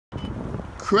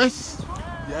Chris,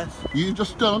 Yes. you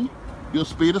just done your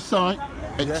speed of sight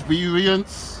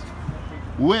experience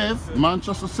with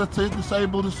Manchester City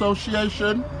Disabled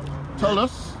Association. Tell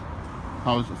us,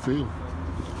 how does it feel?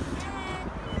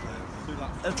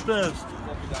 At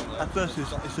first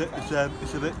it's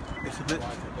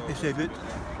a bit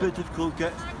difficult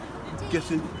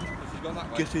getting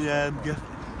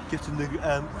the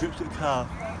grips of the car,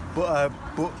 but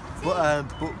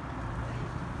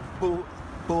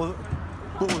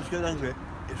once you get angry,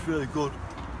 it's really good.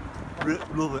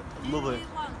 Love it.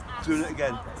 Doing it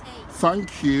again.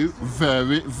 Thank you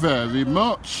very, very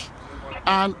much.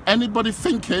 And anybody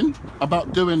thinking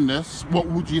about doing this, what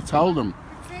would you tell them?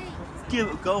 Give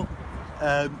it a go.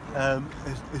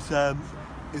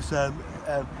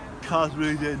 Cars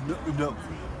really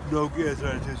no gears or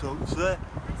anything, so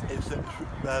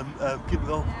give it a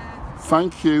go.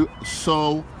 Thank you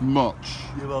so much.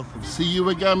 You're welcome. See you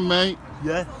again, mate.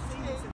 Yeah.